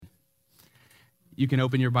you can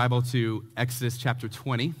open your Bible to Exodus chapter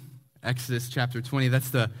 20. Exodus chapter 20, that's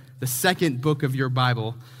the second book of your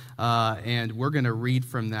Bible, and we're going to read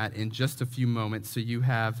from that in just a few moments, so you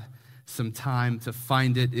have some time to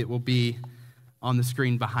find it. It will be on the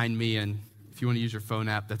screen behind me, and if you want to use your phone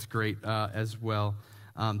app, that's great as well,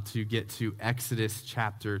 to get to Exodus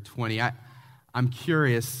chapter 20. I'm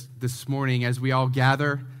curious this morning as we all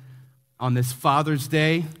gather on this Father's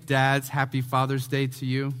Day. Dads, happy Father's Day to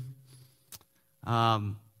you.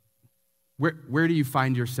 Where do you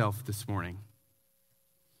find yourself this morning?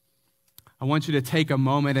 I want you to take a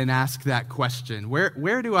moment and ask that question.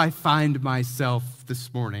 Where do I find myself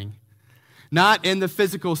this morning? Not in the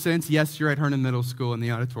physical sense. Yes, you're at Hernan Middle School in the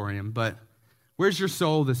auditorium, but where's your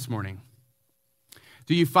soul this morning?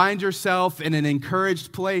 Do you find yourself in an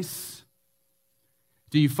encouraged place?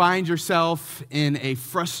 Do you find yourself in a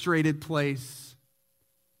frustrated place?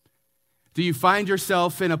 Do you find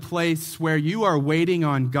yourself in a place where you are waiting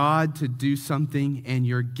on God to do something and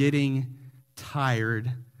you're getting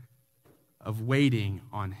tired of waiting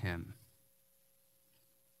on Him?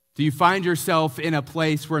 Do you find yourself in a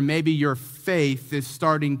place where maybe your faith is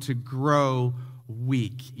starting to grow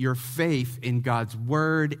weak? Your faith in God's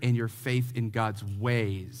word and your faith in God's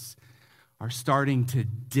ways are starting to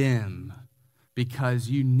dim because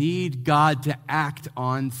you need God to act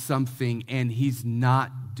on something and He's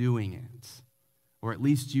not doing it. Or at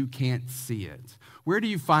least you can't see it. Where do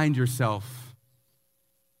you find yourself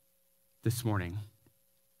this morning?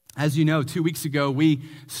 As you know, 2 weeks ago, we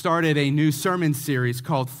started a new sermon series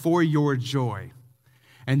called For Your Joy.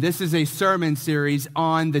 And this is a sermon series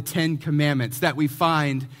on the 10 commandments that we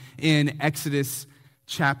find in Exodus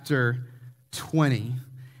chapter 20.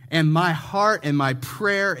 And my heart and my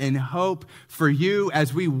prayer and hope for you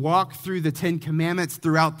as we walk through the 10 commandments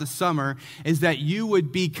throughout the summer is that you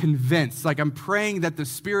would be convinced, like I'm praying that the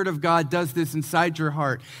Spirit of God does this inside your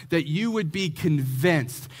heart, that you would be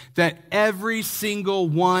convinced that every single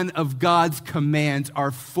one of God's commands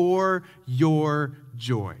are for your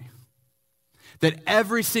joy. That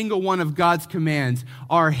every single one of God's commands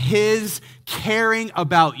are His caring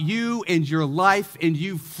about you and your life and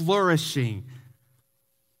you flourishing.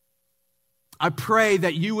 I pray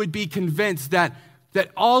that you would be convinced that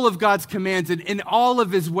all of God's commands and all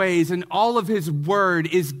of His ways and all of His word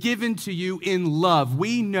is given to you in love.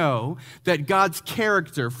 We know that God's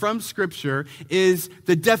character from Scripture is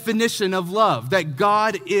the definition of love, that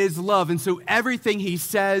God is love. And so everything He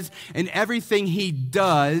says and everything He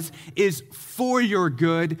does is for your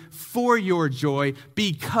good, for your joy,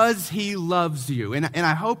 because He loves you. And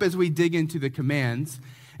I hope as we dig into the commands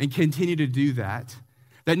and continue to do that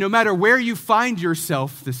no matter where you find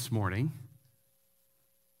yourself this morning,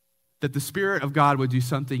 that the Spirit of God would do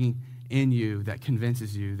something in you that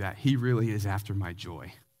convinces you that He really is after my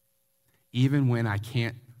joy, even when I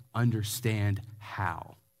can't understand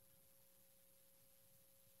how.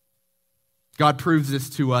 God proves this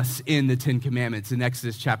to us in the 10 Commandments in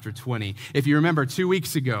Exodus chapter 20. If you remember, 2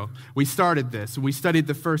 weeks ago, we started this, and we studied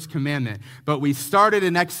the first commandment. But we started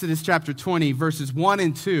in Exodus chapter 20, verses 1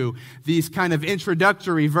 and 2, these kind of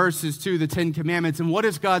introductory verses to the 10 Commandments. And what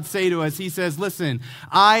does God say to us? He says, listen,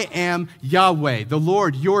 I am Yahweh, the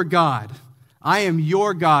Lord, your God. I am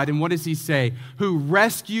your God. And what does He say? Who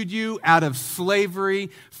rescued you out of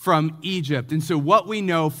slavery from Egypt. And so what we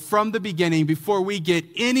know from the beginning, before we get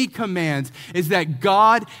any commands, is that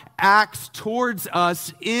God acts towards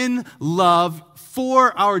us in love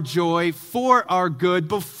for our joy, for our good,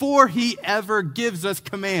 before He ever gives us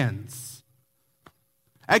commands.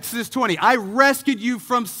 Exodus 20, I rescued you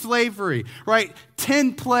from slavery, right?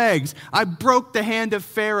 10 plagues. I broke the hand of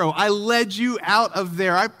Pharaoh. I led you out of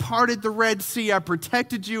there. I parted the Red Sea. I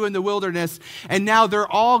protected you in the wilderness. And now they're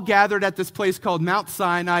all gathered at this place called Mount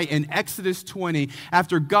Sinai in Exodus 20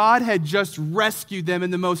 after God had just rescued them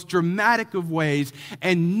in the most dramatic of ways.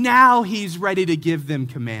 And now He's ready to give them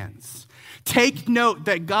commands. Take note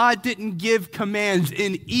that God didn't give commands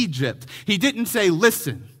in Egypt. He didn't say,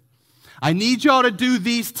 listen, I need y'all to do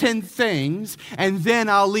these 10 things, and then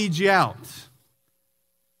I'll lead you out.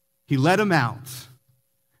 He led them out,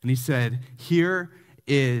 and He said, here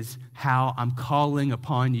is how I'm calling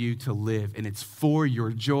upon you to live, and it's for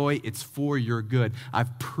your joy, it's for your good.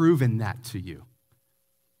 I've proven that to you.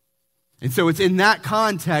 And so it's in that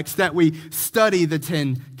context that we study the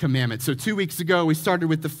 10 commandments. So 2 weeks ago, we started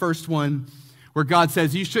with the first one where God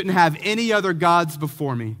says, you shouldn't have any other gods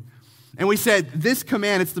before me. And we said this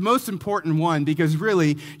command, it's the most important one because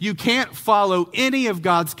really you can't follow any of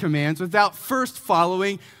God's commands without first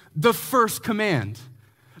following the first command.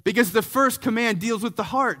 Because the first command deals with the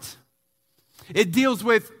heart. It deals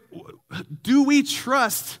with, do we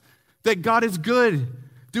trust that God is good?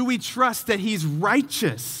 Do we trust that he's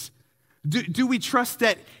righteous? Do we trust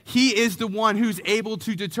that he is the one who's able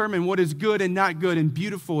to determine what is good and not good and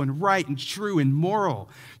beautiful and right and true and moral?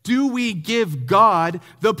 Do we give God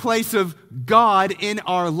the place of God in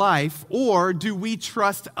our life, or do we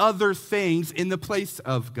trust other things in the place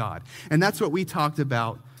of God? And that's what we talked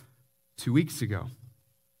about 2 weeks ago.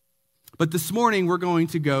 But this morning, we're going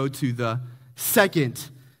to go to the second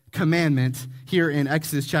commandment here in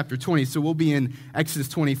Exodus chapter 20. So we'll be in Exodus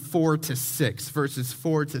 24 to 6, verses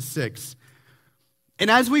 4 to 6.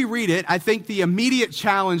 And as we read it, I think the immediate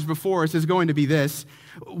challenge before us is going to be this.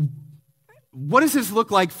 What does this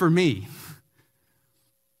look like for me?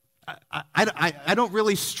 I don't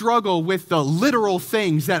really struggle with the literal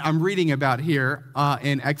things that I'm reading about here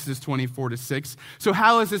in Exodus 24 to 6. So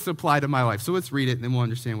how does this apply to my life? So let's read it, and then we'll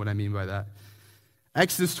understand what I mean by that.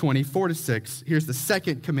 Exodus 24 to 6, here's the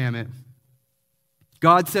second commandment.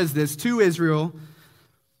 God says this to Israel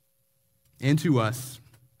and to us.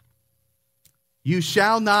 You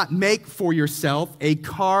shall not make for yourself a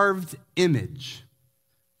carved image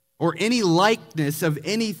or any likeness of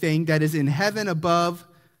anything that is in heaven above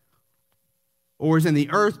or is in the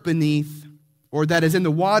earth beneath or that is in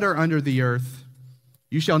the water under the earth.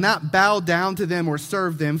 You shall not bow down to them or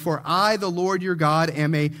serve them, for I, the Lord your God,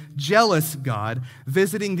 am a jealous God,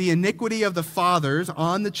 visiting the iniquity of the fathers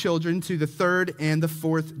on the children to the third and the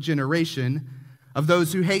fourth generation of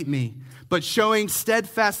those who hate me, but showing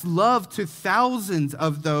steadfast love to thousands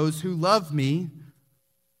of those who love me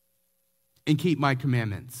and keep my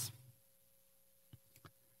commandments.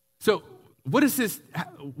 So, what does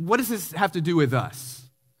this have to do with us?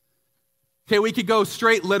 Okay, we could go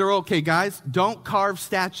straight literal. Okay, guys, don't carve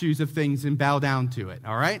statues of things and bow down to it,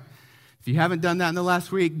 all right? If you haven't done that in the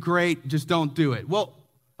last week, great, just don't do it. Well,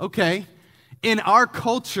 okay, in our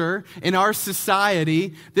culture, in our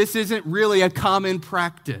society, this isn't really a common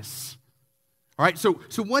practice. All right, so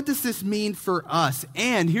what does this mean for us?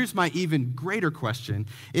 And here's my even greater question,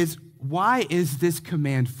 is why is this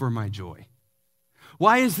command for my joy?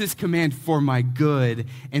 Why is this command for my good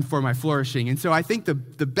and for my flourishing? And so I think the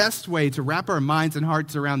best way to wrap our minds and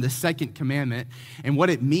hearts around the second commandment and what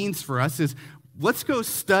it means for us is let's go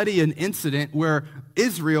study an incident where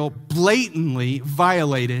Israel blatantly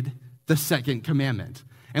violated the second commandment.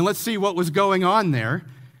 And let's see what was going on there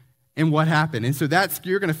and what happened. And so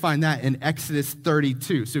you're going to find that in Exodus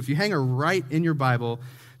 32. So if you hang a right in your Bible,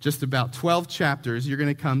 just about 12 chapters, you're going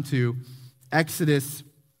to come to Exodus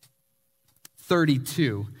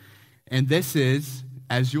 32. And this is,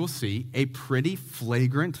 as you'll see, a pretty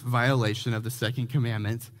flagrant violation of the second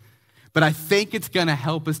commandment. But I think it's going to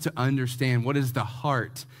help us to understand what is the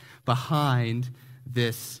heart behind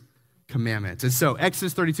this commandment. And so,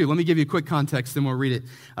 Exodus 32, let me give you a quick context, then we'll read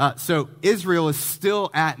it. So, Israel is still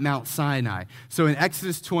at Mount Sinai. So, in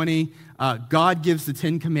Exodus 20, God gives the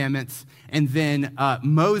 10 commandments, and then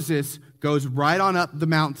Moses goes right on up the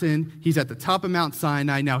mountain. He's at the top of Mount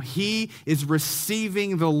Sinai. Now, he is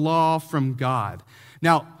receiving the law from God.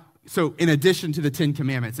 Now, so in addition to the 10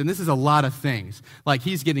 commandments, and this is a lot of things, like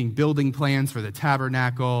he's getting building plans for the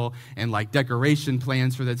tabernacle and like decoration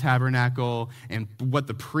plans for the tabernacle and what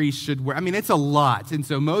the priest should wear. I mean, it's a lot. And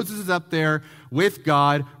so Moses is up there with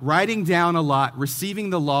God, writing down a lot,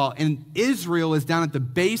 receiving the law, and Israel is down at the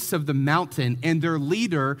base of the mountain, and their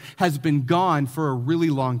leader has been gone for a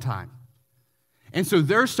really long time. And so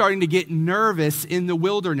they're starting to get nervous in the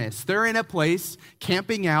wilderness. They're in a place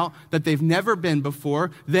camping out that they've never been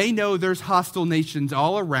before. They know there's hostile nations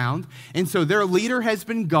all around. And so their leader has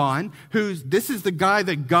been gone, this is the guy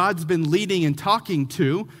that God's been leading and talking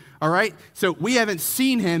to, all right? So we haven't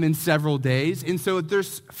seen him in several days. And so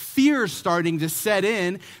there's fear starting to set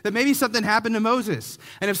in that maybe something happened to Moses.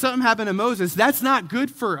 And if something happened to Moses, that's not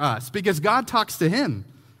good for us because God talks to him,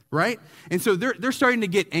 right? And so they're starting to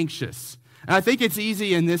get anxious. And I think it's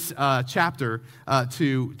easy in this chapter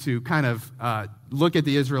to kind of look at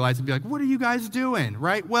the Israelites and be like, what are you guys doing,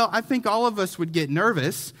 right? Well, I think all of us would get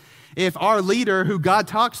nervous if our leader, who God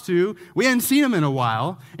talks to, we hadn't seen him in a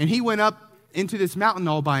while, and he went up into this mountain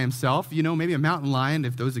all by himself, maybe a mountain lion,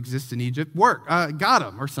 if those exist in Egypt, got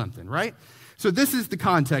him or something, right? So this is the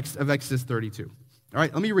context of Exodus 32. All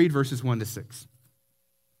right, let me read verses 1 to 6.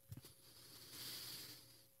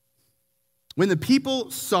 When the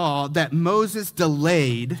people saw that Moses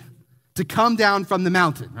delayed to come down from the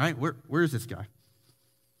mountain, right? Where is this guy?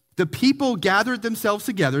 The people gathered themselves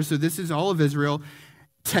together, so this is all of Israel,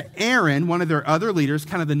 to Aaron, one of their other leaders,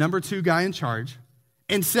 kind of the number 2 guy in charge,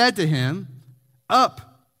 and said to him,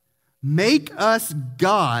 "Up, make us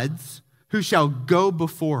gods who shall go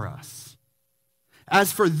before us.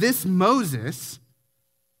 As for this Moses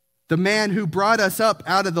the man who brought us up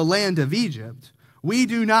out of the land of Egypt. We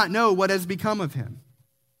do not know what has become of him."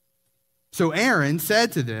 So Aaron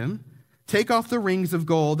said to them, "Take off the rings of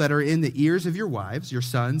gold that are in the ears of your wives, your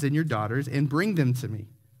sons, and your daughters, and bring them to me."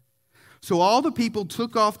 So all the people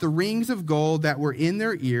took off the rings of gold that were in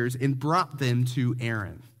their ears and brought them to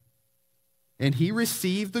Aaron. And he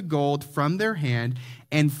received the gold from their hand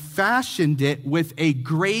and fashioned it with a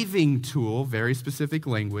graving tool, very specific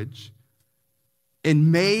language,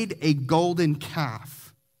 and made a golden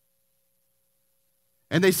calf.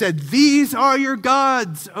 And they said, "These are your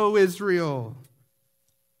gods, O Israel,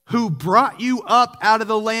 who brought you up out of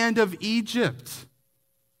the land of Egypt."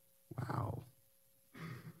 Wow.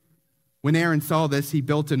 When Aaron saw this, he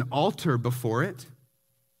built an altar before it.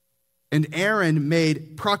 And Aaron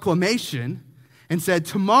made proclamation and said,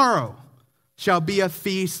 "Tomorrow shall be a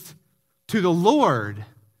feast to the Lord."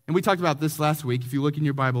 And we talked about this last week. If you look in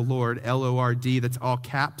your Bible, Lord, Lord, that's all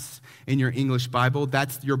caps in your English Bible.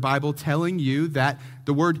 That's your Bible telling you that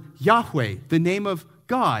the word Yahweh, the name of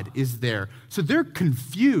God, is there. So they're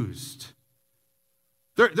confused.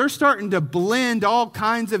 They're starting to blend all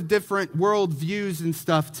kinds of different worldviews and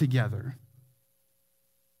stuff together.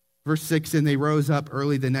 Verse 6, "And they rose up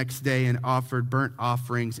early the next day and offered burnt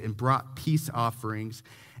offerings and brought peace offerings.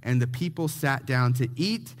 And the people sat down to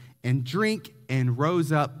eat and drink and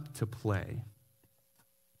rose up to play."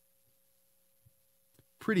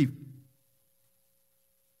 Pretty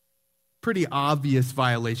obvious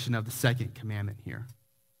violation of the second commandment here.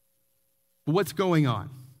 But what's going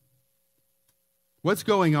on? What's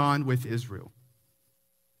going on with Israel?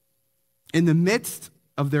 In the midst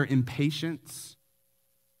of their impatience,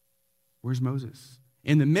 where's Moses?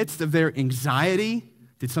 In the midst of their anxiety,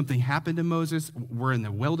 did something happen to Moses? We're in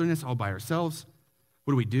the wilderness all by ourselves.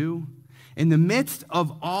 What do we do? In the midst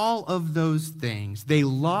of all of those things, they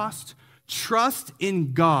lost trust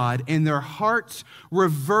in God, and their hearts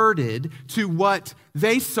reverted to what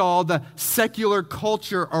they saw the secular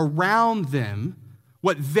culture around them,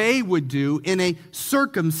 what they would do in a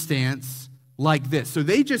circumstance like this. So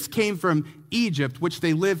they just came from Egypt, which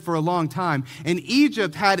they lived for a long time, and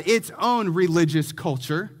Egypt had its own religious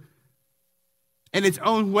culture and its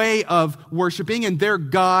own way of worshiping and their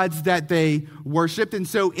gods that they worshiped. And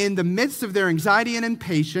so in the midst of their anxiety and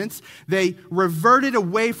impatience, they reverted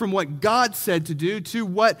away from what God said to do to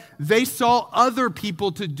what they saw other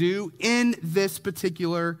people to do in this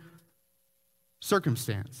particular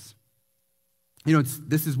circumstance. You know,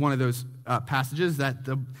 this is one of those passages that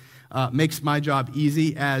makes my job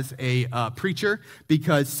easy as a preacher,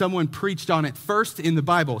 because someone preached on it first in the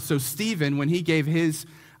Bible. So Stephen, when he gave his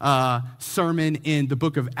sermon in the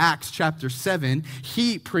book of Acts chapter 7,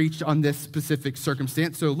 he preached on this specific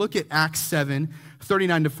circumstance. So look at Acts 7,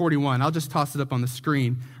 39 to 41. I'll just toss it up on the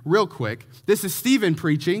screen real quick. This is Stephen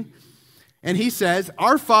preaching, and he says,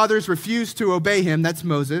 "Our fathers refused to obey him," that's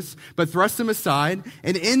Moses, "but thrust him aside,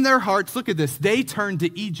 and in their hearts," look at this, "they turned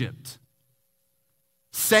to Egypt,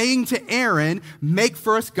 saying to Aaron, 'Make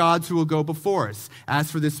for us gods who will go before us.'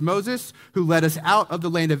 As for this Moses, who led us out of the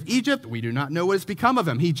land of Egypt, we do not know what has become of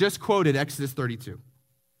him." He just quoted Exodus 32.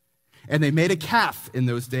 "And they made a calf in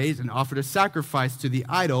those days and offered a sacrifice to the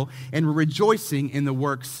idol and were rejoicing in the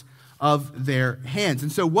works of their hands."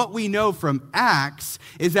 And so what we know from Acts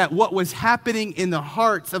is that what was happening in the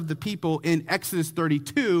hearts of the people in Exodus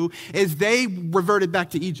 32 is they reverted back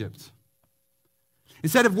to Egypt.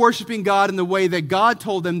 Instead of worshiping God in the way that God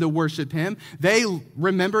told them to worship him, they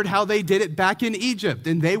remembered how they did it back in Egypt,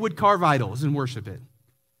 and they would carve idols and worship it.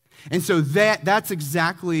 And so that's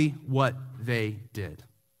exactly what they did.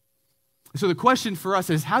 So the question for us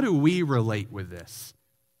is, how do we relate with this?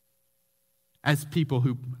 As people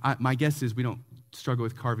who, my guess is we don't struggle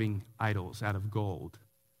with carving idols out of gold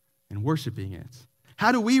and worshiping it.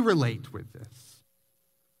 How do we relate with this?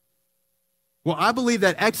 Well, I believe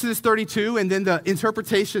that Exodus 32 and then the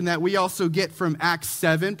interpretation that we also get from Acts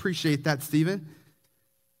 7, appreciate that, Stephen.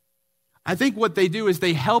 I think what they do is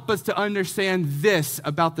they help us to understand this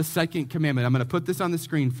about the second commandment. I'm going to put this on the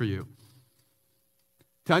screen for you.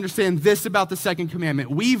 To understand this about the second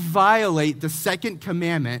commandment, we violate the second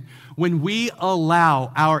commandment when we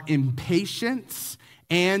allow our impatience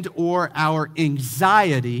and or our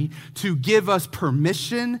anxiety to give us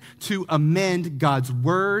permission to amend God's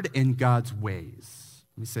word and God's ways.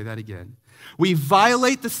 Let me say that again. We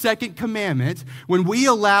violate the second commandment when we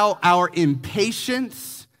allow our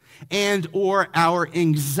impatience and or our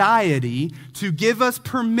anxiety to give us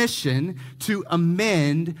permission to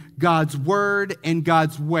amend God's word and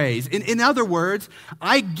God's ways. In other words,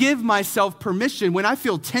 I give myself permission when I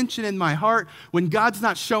feel tension in my heart, when God's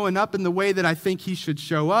not showing up in the way that I think he should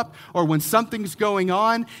show up, or when something's going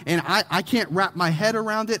on and I can't wrap my head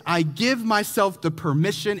around it. I give myself the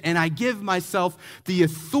permission and I give myself the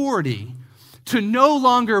authority to no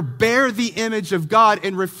longer bear the image of God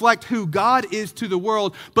and reflect who God is to the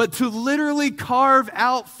world, but to literally carve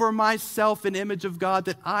out for myself an image of God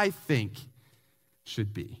that I think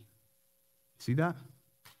should be. See that?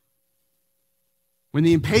 When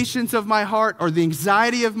the impatience of my heart or the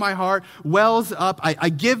anxiety of my heart wells up, I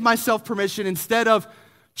give myself permission instead of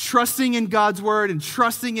trusting in God's word and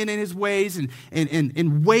trusting in his ways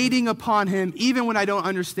and waiting upon him, even when I don't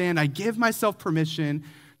understand. I give myself permission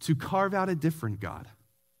to carve out a different God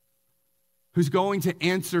who's going to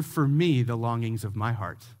answer for me the longings of my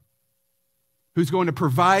heart, who's going to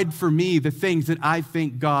provide for me the things that I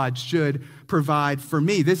think God should provide for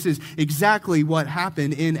me. This is exactly what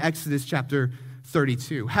happened in Exodus chapter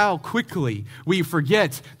 32. How quickly we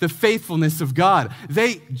forget the faithfulness of God.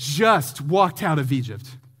 They just walked out of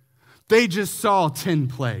Egypt. They just saw 10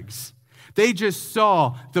 plagues. They just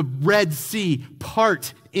saw the Red Sea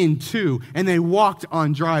part in two, and they walked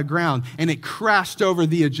on dry ground, and it crashed over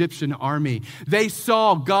the Egyptian army. They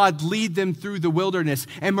saw God lead them through the wilderness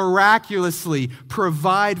and miraculously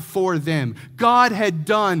provide for them. God had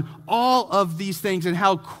done all of these things, and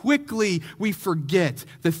how quickly we forget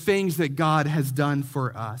the things that God has done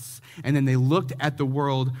for us. And then they looked at the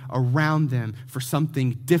world around them for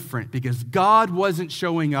something different because God wasn't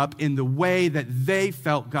showing up in the way that they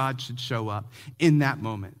felt God should show up in that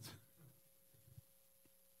moment.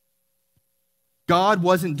 God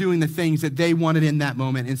wasn't doing the things that they wanted in that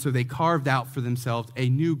moment, and so they carved out for themselves a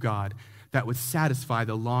new God that would satisfy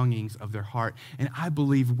the longings of their heart. And I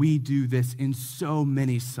believe we do this in so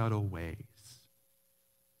many subtle ways.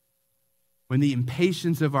 When the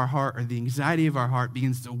impatience of our heart or the anxiety of our heart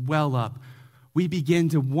begins to well up, we begin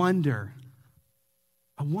to wonder,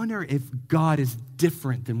 I wonder if God is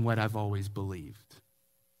different than what I've always believed.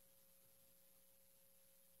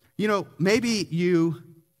 You know, maybe you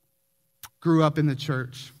grew up in the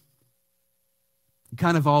church. You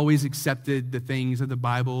kind of always accepted the things of the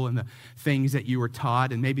Bible and the things that you were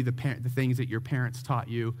taught, and maybe the things that your parents taught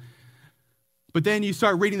you. But then you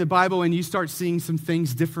start reading the Bible and you start seeing some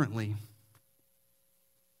things differently.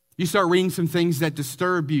 You start reading some things that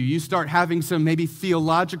disturb you. You start having some maybe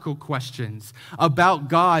theological questions about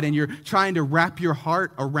God, and you're trying to wrap your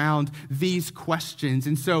heart around these questions.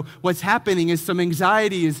 And so what's happening is some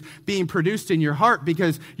anxiety is being produced in your heart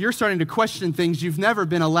because you're starting to question things you've never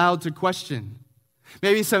been allowed to question.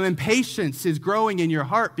 Maybe some impatience is growing in your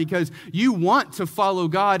heart because you want to follow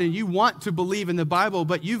God and you want to believe in the Bible,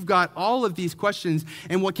 but you've got all of these questions.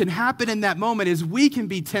 And what can happen in that moment is we can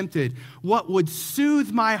be tempted. What would soothe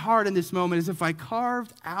my heart in this moment is if I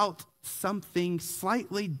carved out something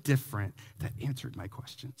slightly different that answered my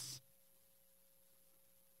questions.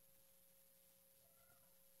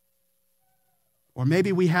 Or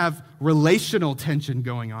maybe we have relational tension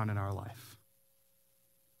going on in our life,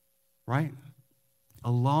 right? A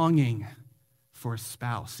longing for a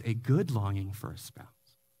spouse, a good longing for a spouse,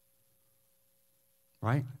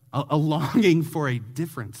 right? A longing for a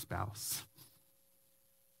different spouse.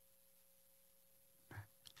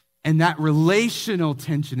 And that relational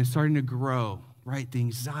tension is starting to grow, right? The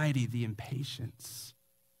anxiety, the impatience,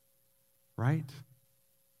 right?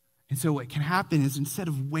 And so what can happen is instead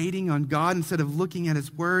of waiting on God, instead of looking at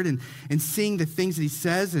his word and seeing the things that he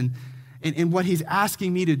says and what he's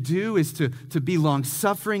asking me to do is to be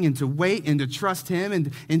long-suffering and to wait and to trust him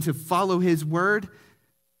and to follow his word.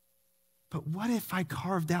 But what if I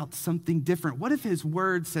carved out something different? What if his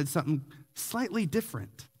word said something slightly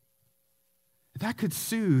different? That could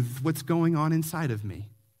soothe what's going on inside of me.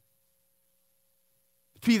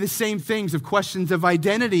 It could be the same things of questions of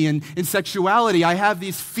identity and sexuality. I have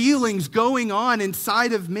these feelings going on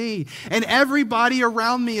inside of me, and everybody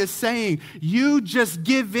around me is saying, you just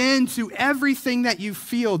give in to everything that you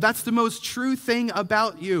feel. That's the most true thing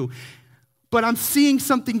about you. But I'm seeing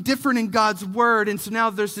something different in God's word, and so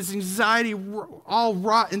now there's this anxiety all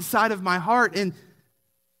wrought inside of my heart, and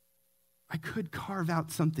I could carve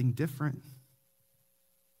out something different.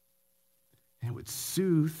 And it would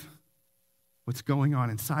soothe what's going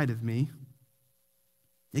on inside of me.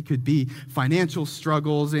 It could be financial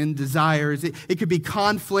struggles and desires. It could be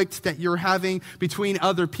conflict that you're having between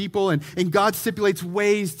other people. And God stipulates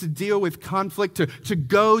ways to deal with conflict, to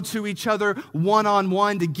go to each other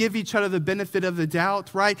one-on-one, to give each other the benefit of the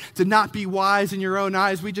doubt, right? To not be wise in your own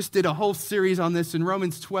eyes. We just did a whole series on this in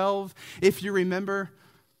Romans 12, if you remember.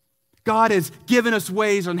 God has given us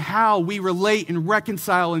ways on how we relate and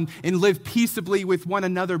reconcile and live peaceably with one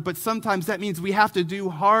another, but sometimes that means we have to do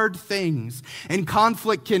hard things, and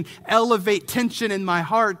conflict can elevate tension in my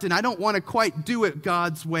heart, and I don't want to quite do it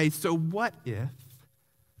God's way. So what if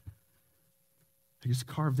I just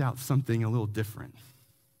carved out something a little different?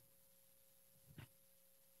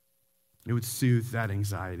 It would soothe that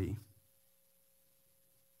anxiety.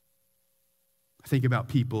 I think about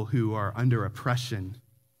people who are under oppression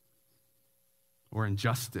or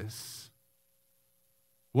injustice.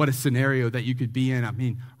 What a scenario that you could be in. I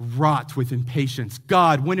mean, wrought with impatience.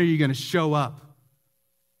 God, when are you going to show up?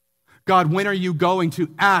 God, when are you going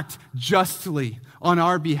to act justly on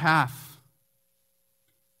our behalf?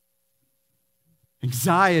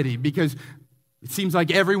 Anxiety, because it seems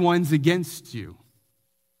like everyone's against you.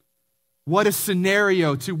 What a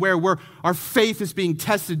scenario to where our faith is being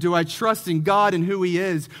tested. Do I trust in God and who He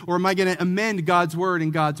is, or am I going to amend God's word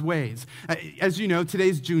and God's ways? As you know,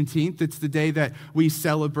 today's Juneteenth. It's the day that we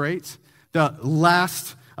celebrate the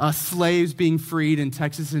last slaves being freed in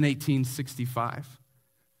Texas in 1865.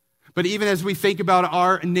 But even as we think about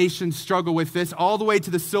our nation's struggle with this, all the way to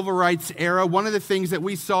the civil rights era, one of the things that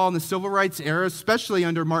we saw in the civil rights era, especially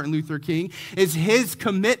under Martin Luther King, is his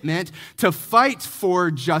commitment to fight for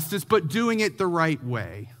justice, but doing it the right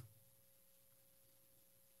way.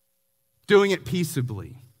 Doing it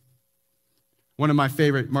peaceably. One of my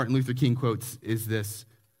favorite Martin Luther King quotes is this: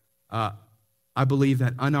 I believe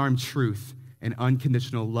that unarmed truth and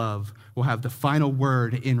unconditional love will have the final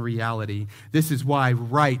word in reality. This is why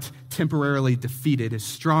right, temporarily defeated, is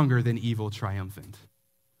stronger than evil triumphant.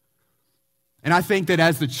 And I think that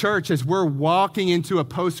as the church, as we're walking into a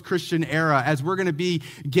post-Christian era, as we're going to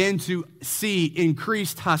begin to see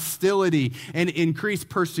increased hostility and increased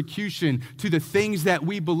persecution to the things that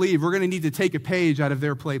we believe, we're going to need to take a page out of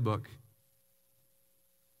their playbook.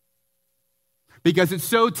 Because it's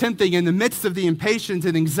so tempting in the midst of the impatience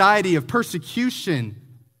and anxiety of persecution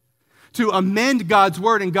to amend God's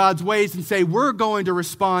word and God's ways and say, we're going to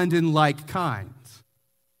respond in like kinds.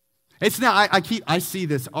 It's now, I see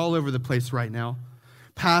this all over the place right now.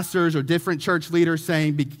 Pastors or different church leaders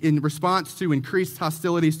saying, in response to increased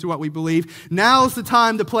hostilities to what we believe, now's the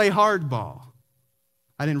time to play hardball.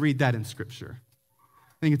 I didn't read that in Scripture.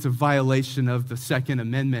 I think it's a violation of the Second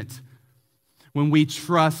Amendment when we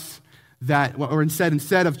trust that, or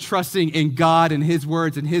instead of trusting in God and His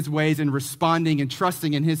words and His ways and responding and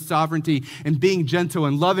trusting in His sovereignty and being gentle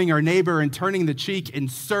and loving our neighbor and turning the cheek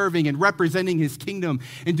and serving and representing His kingdom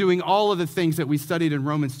and doing all of the things that we studied in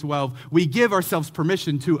Romans 12, we give ourselves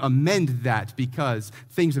permission to amend that because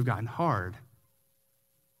things have gotten hard.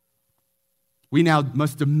 We now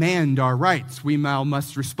must demand our rights. We now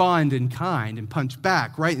must respond in kind and punch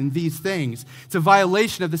back, right? In these things. It's a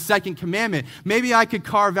violation of the second commandment. Maybe I could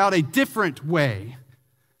carve out a different way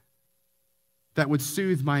that would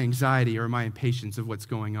soothe my anxiety or my impatience of what's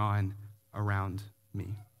going on around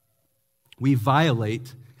me. We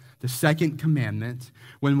violate the second commandment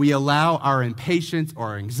when we allow our impatience or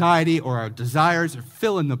our anxiety or our desires or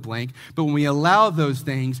fill in the blank, but when we allow those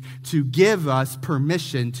things to give us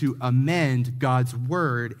permission to amend God's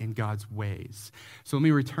word and God's ways. So let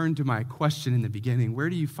me return to my question in the beginning.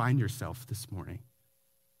 Where do you find yourself this morning?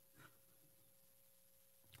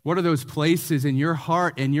 What are those places in your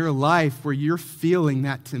heart and your life where you're feeling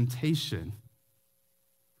that temptation?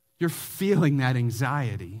 You're feeling that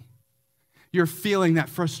anxiety. You're feeling that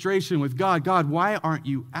frustration with God. God, why aren't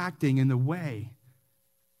you acting in the way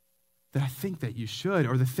that I think that you should,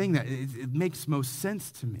 or the thing that it makes most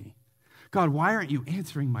sense to me? God, why aren't you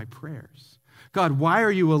answering my prayers? God, why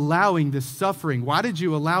are you allowing this suffering? Why did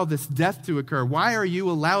you allow this death to occur? Why are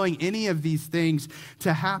you allowing any of these things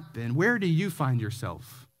to happen? Where do you find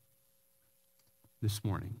yourself this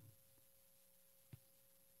morning?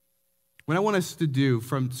 What I want us to do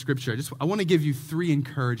from Scripture, I want to give you 3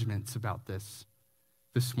 encouragements about this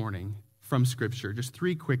morning from Scripture. Just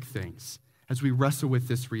 3 quick things as we wrestle with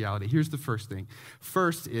this reality. Here's the first thing.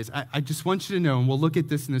 First is, I just want you to know, and we'll look at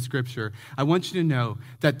this in the Scripture, I want you to know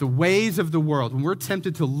that the ways of the world, when we're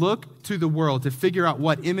tempted to look to the world to figure out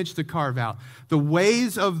what image to carve out, the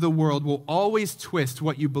ways of the world will always twist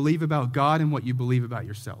what you believe about God and what you believe about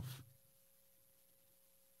yourself.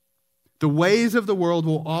 The ways of the world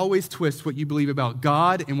will always twist what you believe about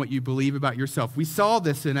God and what you believe about yourself. We saw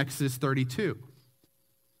this in Exodus 32.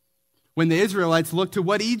 when the Israelites looked to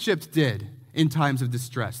what Egypt did in times of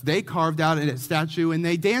distress. They carved out a statue and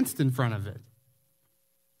they danced in front of it.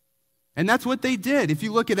 And that's what they did. If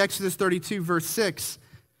you look at Exodus 32, verse 6,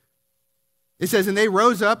 it says, "And they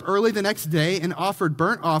rose up early the next day and offered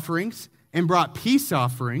burnt offerings and brought peace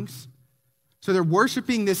offerings." So they're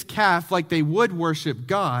worshiping this calf like they would worship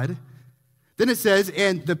God. Then it says,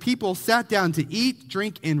 "And the people sat down to eat,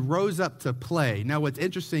 drink, and rose up to play." Now, what's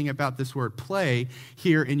interesting about this word play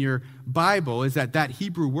here in your Bible is that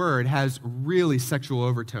Hebrew word has really sexual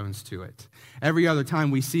overtones to it. Every other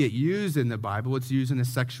time we see it used in the Bible, it's used in a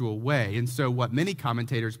sexual way. And so what many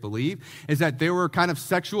commentators believe is that there were kind of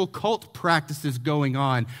sexual cult practices going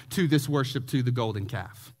on to this worship to the golden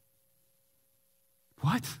calf.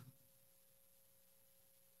 What?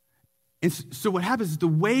 And so what happens is the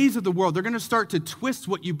ways of the world, they're going to start to twist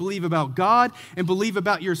what you believe about God and believe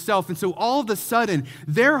about yourself. And so all of a sudden,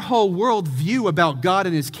 their whole world view about God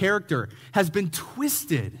and his character has been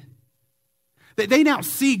twisted. They now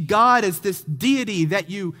see God as this deity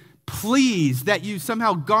that you please, that you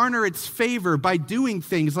somehow garner its favor by doing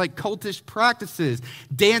things like cultish practices,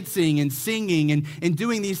 dancing and singing and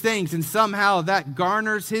doing these things, and somehow that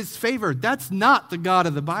garners his favor. That's not the God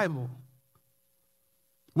of the Bible.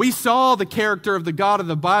 We saw the character of the God of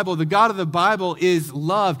the Bible. The God of the Bible is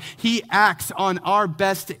love. He acts on our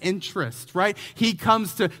best interest, right? He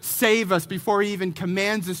comes to save us before he even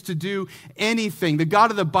commands us to do anything. The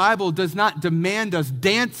God of the Bible does not demand us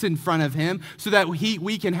dance in front of him so that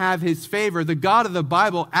we can have his favor. The God of the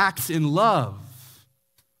Bible acts in love.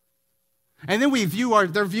 And then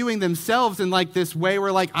they're viewing themselves in like this way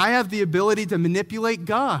where like, I have the ability to manipulate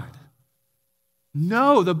God.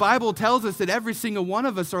 No, the Bible tells us that every single one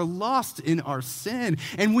of us are lost in our sin,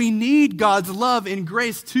 and we need God's love and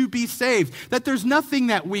grace to be saved, that there's nothing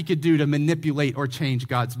that we could do to manipulate or change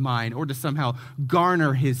God's mind or to somehow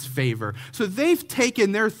garner his favor. So they've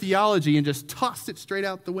taken their theology and just tossed it straight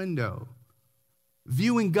out the window,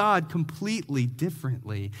 viewing God completely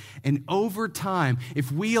differently. And over time,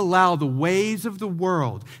 if we allow the ways of the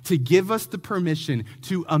world to give us the permission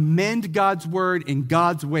to amend God's word and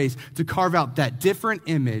God's ways, to carve out that different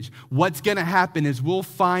image, what's going to happen is we'll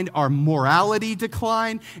find our morality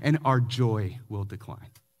decline and our joy will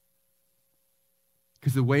decline.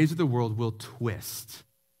 Because the ways of the world will twist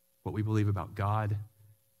what we believe about God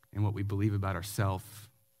and what we believe about ourselves.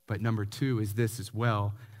 But number two is this as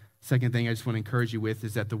well. Second thing I just want to encourage you with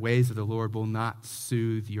is that the ways of the Lord will not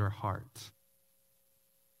soothe your heart.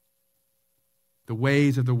 The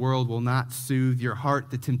ways of the world will not soothe your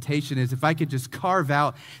heart. The temptation is if I could just carve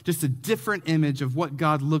out just a different image of what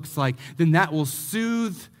God looks like, then that will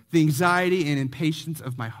soothe the anxiety and impatience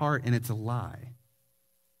of my heart, and it's a lie.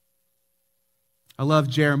 I love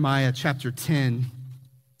Jeremiah chapter 10.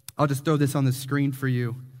 I'll just throw this on the screen for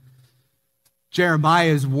you. Jeremiah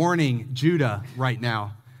is warning Judah right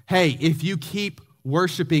now. Hey, if you keep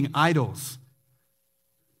worshiping idols,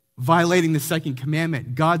 violating the second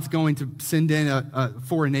commandment, God's going to send in a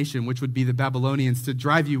foreign nation, which would be the Babylonians, to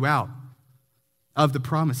drive you out of the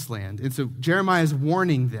promised land. And so Jeremiah is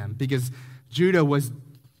warning them because Judah was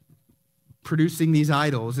producing these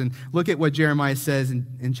idols. And look at what Jeremiah says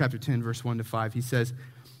in chapter 10, verse 1-5. He says,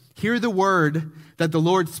 "Hear the word that the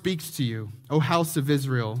Lord speaks to you, O house of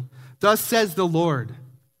Israel. Thus says the Lord,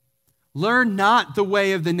 learn not the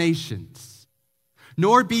way of the nations,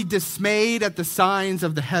 nor be dismayed at the signs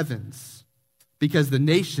of the heavens, because the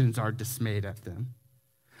nations are dismayed at them.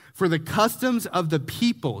 For the customs of the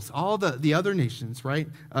peoples," all the other nations, right,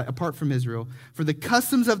 apart from Israel, "for the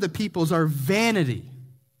customs of the peoples are vanity.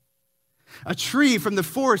 A tree from the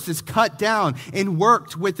forest is cut down and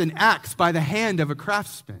worked with an axe by the hand of a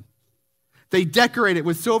craftsman. They decorate it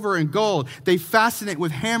with silver and gold. They fasten it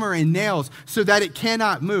with hammer and nails so that it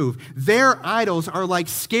cannot move. Their idols are like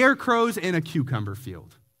scarecrows in a cucumber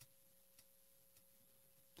field."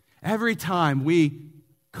 Every time we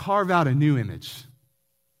carve out a new image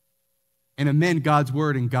and amend God's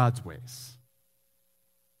word and God's ways,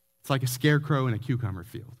 it's like a scarecrow in a cucumber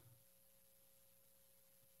field.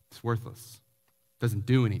 It's worthless. It doesn't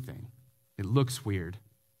do anything. It looks weird.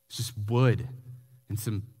 It's just wood and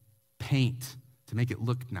some paint to make it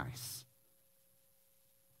look nice.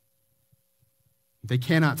 They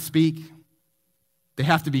cannot speak. They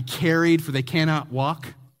have to be carried, for they cannot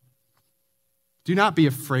walk. Do not be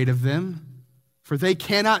afraid of them, for they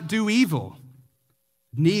cannot do evil.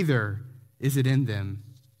 Neither is it in them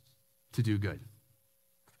to do good.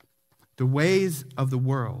 The ways of the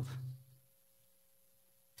world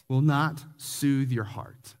will not soothe your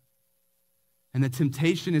heart. And the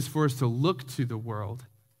temptation is for us to look to the world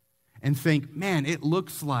and think, man, it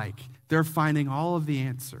looks like They're finding all of the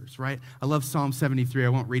answers, right? I love Psalm 73. I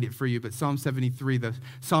won't read it for you, but Psalm 73, the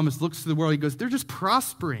psalmist looks to the world. He goes, they're just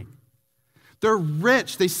prospering. They're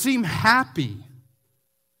rich. They seem happy.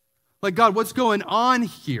 Like, God, what's going on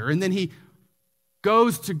here? And then he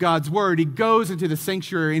goes to God's word. He goes into the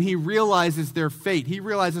sanctuary and he realizes their fate. He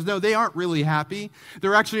realizes, no, they aren't really happy.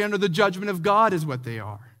 They're actually under the judgment of God is what they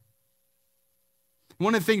are.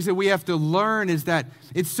 One of the things that we have to learn is that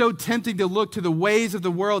it's so tempting to look to the ways of the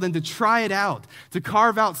world and to try it out, to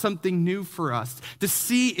carve out something new for us, to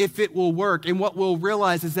see if it will work. And what we'll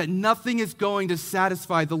realize is that nothing is going to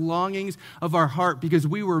satisfy the longings of our heart because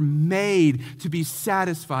we were made to be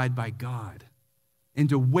satisfied by God and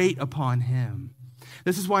to wait upon him.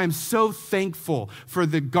 This is why I'm so thankful for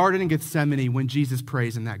the Garden of Gethsemane when Jesus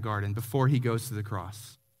prays in that garden before he goes to the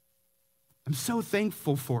cross. I'm so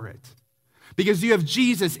thankful for it. Because you have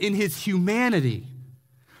Jesus in his humanity,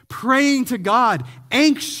 praying to God,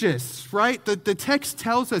 anxious, right? The text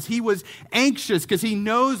tells us he was anxious because he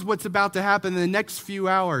knows what's about to happen in the next few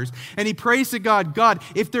hours. And he prays to God, God,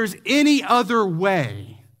 if there's any other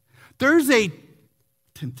way, there's a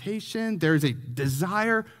temptation, there's a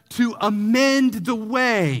desire to amend the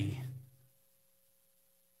way.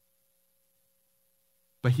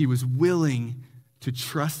 But he was willing to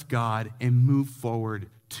trust God and move forward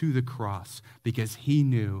to the cross because he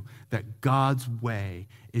knew that God's way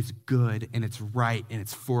is good and it's right and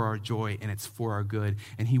it's for our joy and it's for our good.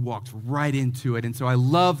 And he walked right into it. And so I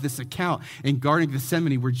love this account in Garden of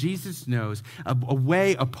Gethsemane where Jesus knows a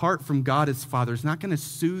way apart from God as Father is not going to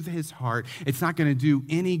soothe his heart. It's not going to do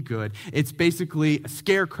any good. It's basically a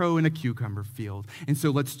scarecrow in a cucumber field. And so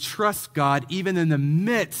let's trust God even in the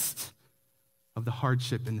midst of the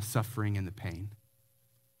hardship and the suffering and the pain,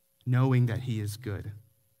 knowing that he is good.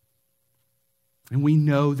 And we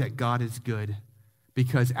know that God is good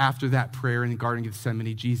because after that prayer in the Garden of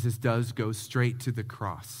Gethsemane, Jesus does go straight to the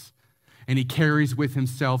cross. And he carries with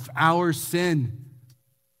himself our sin.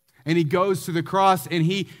 And he goes to the cross and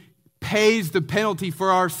he pays the penalty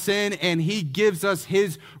for our sin and he gives us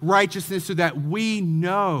his righteousness so that we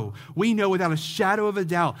know without a shadow of a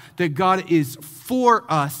doubt that God is for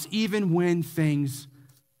us even when things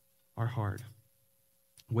are hard.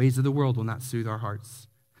 Ways of the world will not soothe our hearts.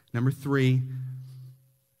 Number 3,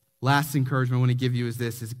 last encouragement I want to give you is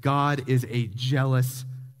this, is God is a jealous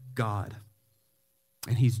God.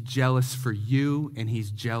 And he's jealous for you and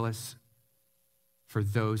he's jealous for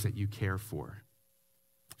those that you care for.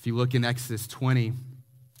 If you look in Exodus 20,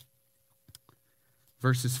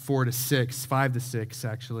 verses 5 to 6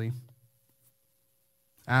 actually.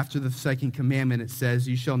 After the second commandment, it says,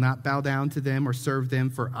 you shall not bow down to them or serve them,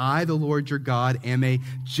 for I, the Lord your God, am a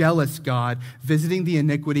jealous God, visiting the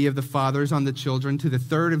iniquity of the fathers on the children to the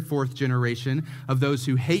 3rd and 4th generation of those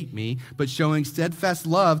who hate me, but showing steadfast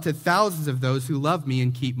love to thousands of those who love me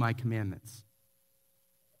and keep my commandments.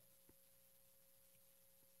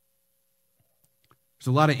 There's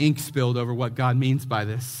a lot of ink spilled over what God means by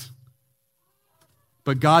this.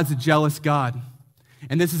 But God's a jealous God.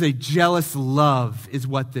 And this is a jealous love is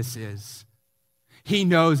what this is. He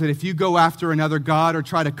knows that if you go after another God or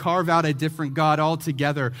try to carve out a different God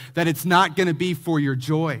altogether, that it's not going to be for your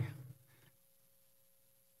joy.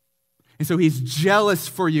 And so he's jealous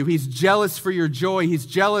for you. He's jealous for your joy. He's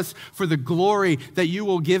jealous for the glory that you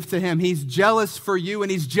will give to him. He's jealous for you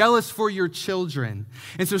and he's jealous for your children.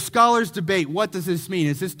 And so scholars debate, what does this mean?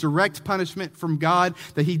 Is this direct punishment from God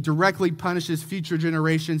that he directly punishes future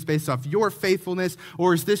generations based off your faithfulness?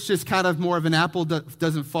 Or is this just kind of more of an apple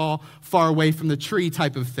doesn't fall far away from the tree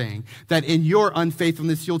type of thing? That in your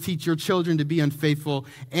unfaithfulness, you'll teach your children to be unfaithful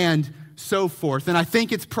and so forth. And I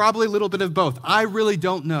think it's probably a little bit of both. I really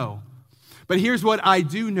don't know. But here's what I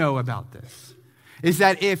do know about this, is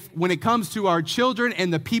that when it comes to our children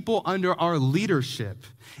and the people under our leadership,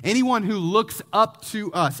 anyone who looks up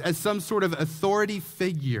to us as some sort of authority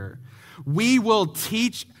figure, we will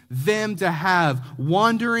teach them to have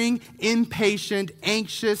wandering, impatient,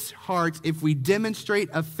 anxious hearts if we demonstrate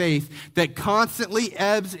a faith that constantly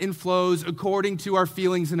ebbs and flows according to our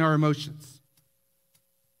feelings and our emotions.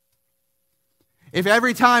 If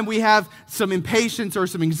every time we have some impatience or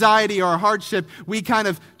some anxiety or a hardship, we kind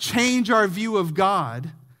of change our view of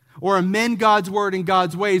God or amend God's word and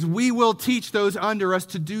God's ways, we will teach those under us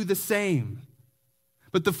to do the same.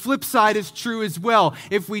 But the flip side is true as well.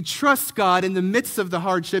 If we trust God in the midst of the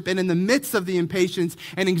hardship and in the midst of the impatience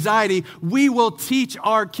and anxiety, we will teach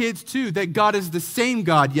our kids too that God is the same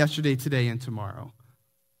God yesterday, today, and tomorrow.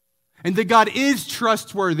 And that God is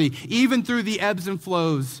trustworthy even through the ebbs and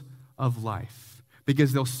flows of life.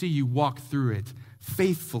 Because they'll see you walk through it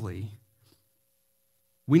faithfully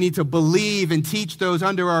We need to believe and teach those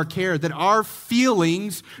under our care that our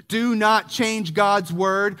feelings do not change God's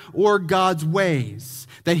word or God's ways.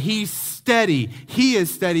 That He's steady. He is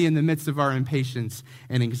steady in the midst of our impatience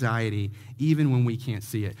and anxiety, even when we can't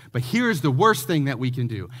see it. But here's the worst thing that we can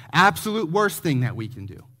do. Absolute worst thing that we can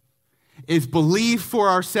do is believe for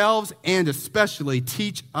ourselves and especially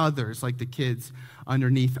teach others, like the kids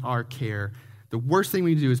underneath our care. The worst thing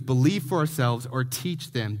we can do is believe for ourselves or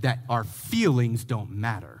teach them that our feelings don't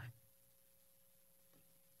matter.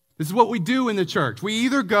 This is what we do in the church. We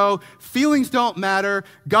either go, feelings don't matter,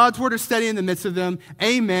 God's word is steady in the midst of them,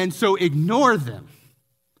 amen, so ignore them,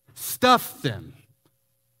 stuff them.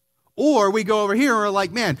 Or we go over here and we're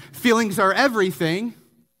like, man, feelings are everything,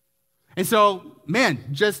 and so, man,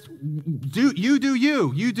 just do you do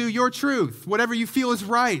your truth. Whatever you feel is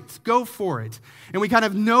right, go for it. And we kind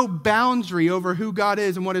of no boundary over who God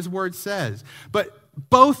is and what His word says. But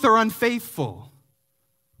both are unfaithful.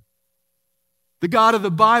 The God of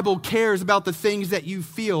the Bible cares about the things that you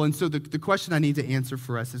feel. And so the question I need to answer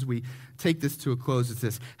for us as we take this to a close is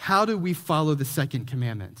this: how do we follow the second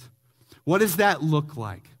commandment? What does that look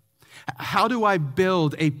like? How do I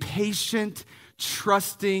build a patient,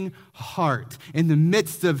 trusting heart in the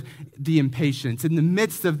midst of the impatience, in the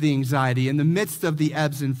midst of the anxiety, in the midst of the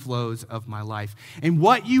ebbs and flows of my life? And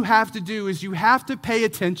what you have to do is you have to pay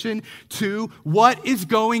attention to what is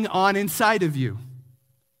going on inside of you.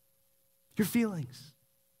 Your feelings.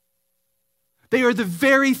 They are the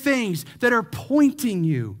very things that are pointing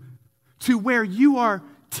you to where you are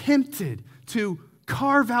tempted to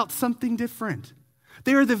carve out something different.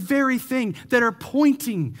 They are the very thing that are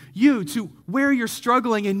pointing you to where you're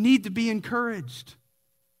struggling and need to be encouraged.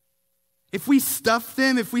 If we stuff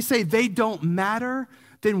them, if we say they don't matter,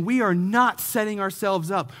 then we are not setting ourselves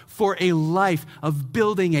up for a life of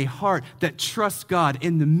building a heart that trusts God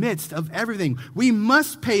in the midst of everything. We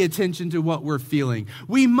must pay attention to what we're feeling.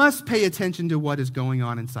 We must pay attention to what is going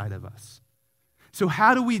on inside of us. So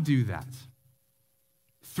how do we do that?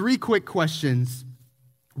 3 quick questions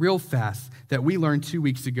real fast that we learned 2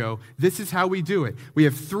 weeks ago. This is how we do it. We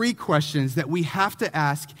have 3 questions that we have to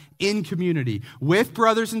ask in community with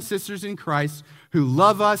brothers and sisters in Christ who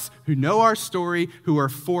love us, who know our story, who are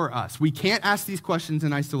for us. We can't ask these questions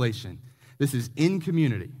in isolation. This is in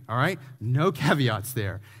community, all right? No caveats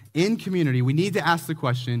there. In community, we need to ask the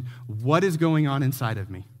question, what is going on inside of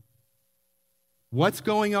me? What's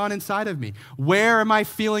going on inside of me? Where am I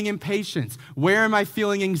feeling impatience? Where am I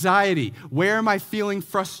feeling anxiety? Where am I feeling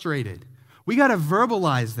frustrated? We got to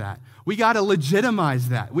verbalize that. We got to legitimize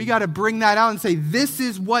that. We got to bring that out and say, this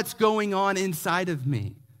is what's going on inside of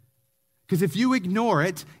me. Because if you ignore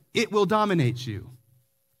it, it will dominate you.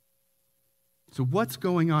 So what's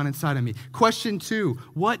going on inside of me? Question 2,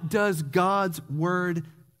 what does God's word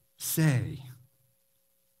say?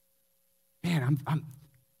 Man, I'm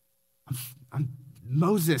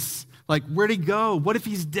Moses. Like, where'd he go? What if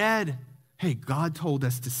he's dead? Hey, God told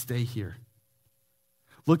us to stay here.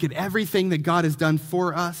 Look at everything that God has done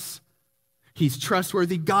for us. He's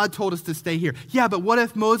trustworthy. God told us to stay here. Yeah, but what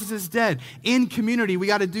if Moses is dead? In community, we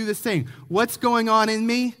got to do this thing. What's going on in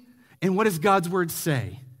me? And what does God's word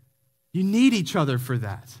say? You need each other for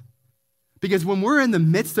that. Because when we're in the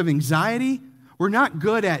midst of anxiety, we're not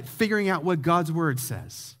good at figuring out what God's word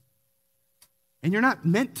says. And you're not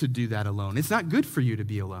meant to do that alone. It's not good for you to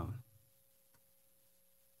be alone.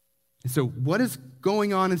 And so what is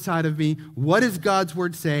going on inside of me? What does God's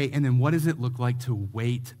word say? And then what does it look like to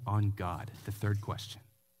wait on God? The third question.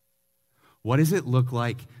 What does it look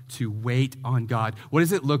like to wait on God? What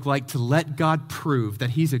does it look like to let God prove that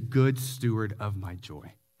He's a good steward of my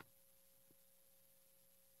joy?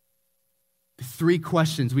 3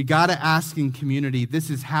 questions we got to ask in community. This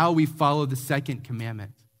is how we follow the second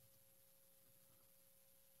commandment.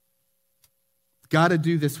 Got to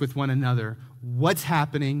do this with one another. What's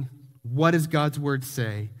happening? What does God's word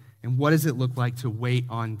say? And what does it look like to wait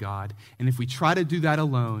on God? And if we try to do that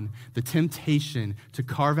alone, the temptation to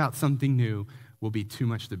carve out something new will be too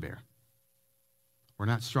much to bear. We're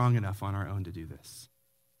not strong enough on our own to do this.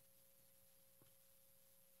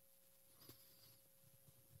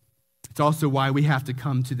 It's also why we have to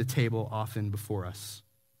come to the table often before us.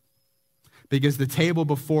 Because the table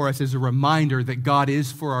before us is a reminder that God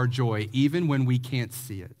is for our joy, even when we can't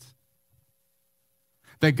see it.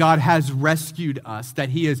 That God has rescued us, that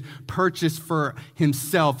He has purchased for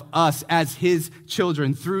Himself us as His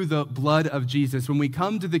children through the blood of Jesus. When we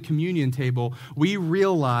come to the communion table, we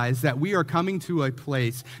realize that we are coming to a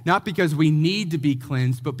place, not because we need to be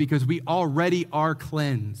cleansed, but because we already are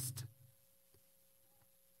cleansed.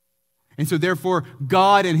 And so therefore,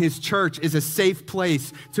 God and his church is a safe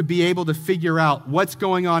place to be able to figure out what's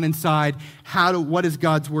going on inside, what does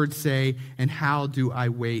God's word say, and how do I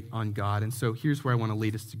wait on God? And so here's where I want to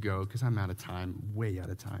lead us to go, because I'm out of time, way out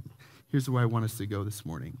of time. Here's where I want us to go this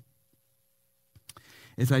morning.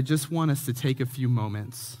 Is I just want us to take a few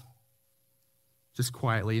moments, just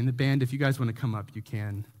quietly. And the band, if you guys want to come up, you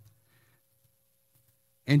can.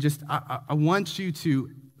 And just, I want you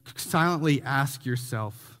to silently ask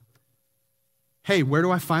yourself, hey, where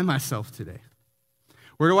do I find myself today?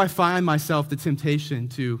 Where do I find myself the temptation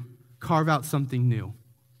to carve out something new?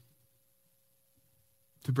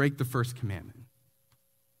 To break the first commandment?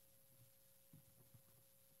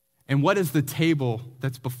 And what does the table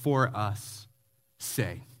that's before us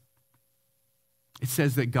say? It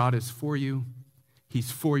says that God is for you. He's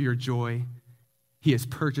for your joy. He has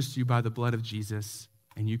purchased you by the blood of Jesus,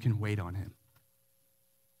 and you can wait on him.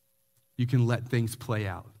 You can let things play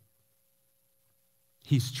out.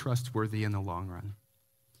 He's trustworthy in the long run.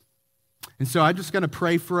 And so I'm just going to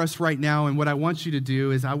pray for us right now, and what I want you to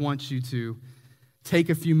do is I want you to take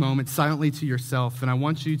a few moments silently to yourself, and I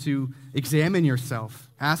want you to examine yourself.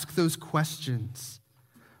 Ask those questions.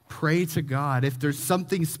 Pray to God. If there's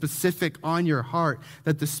something specific on your heart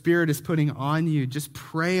that the Spirit is putting on you, just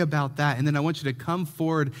pray about that. And then I want you to come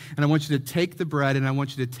forward, and I want you to take the bread, and I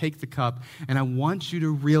want you to take the cup, and I want you to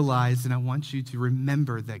realize, and I want you to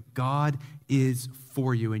remember that God is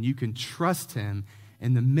for you, and you can trust him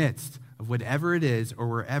in the midst of whatever it is or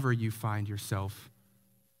wherever you find yourself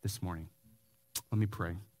this morning. Let me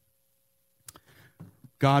pray.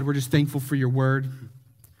 God, we're just thankful for your word.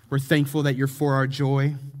 We're thankful that you're for our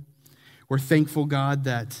joy. We're thankful, God,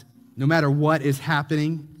 that no matter what is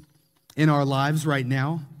happening in our lives right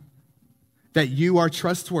now, that you are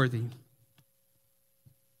trustworthy.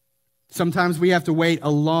 Sometimes we have to wait a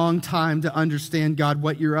long time to understand, God,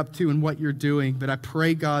 what you're up to and what you're doing. But I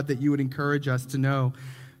pray, God, that you would encourage us to know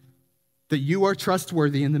that you are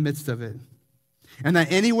trustworthy in the midst of it. And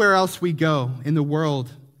that anywhere else we go in the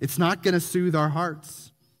world, it's not going to soothe our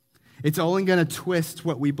hearts. It's only going to twist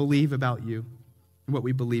what we believe about you and what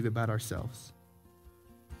we believe about ourselves.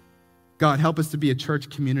 God, help us to be a church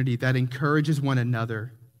community that encourages one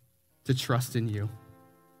another to trust in you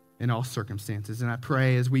in all circumstances. And I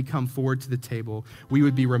pray as we come forward to the table, we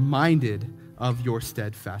would be reminded of your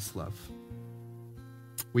steadfast love.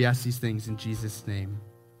 We ask these things in Jesus' name.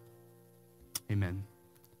 Amen.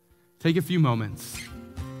 Take a few moments.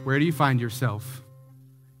 Where do you find yourself?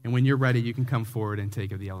 And when you're ready, you can come forward and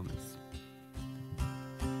take of the elements.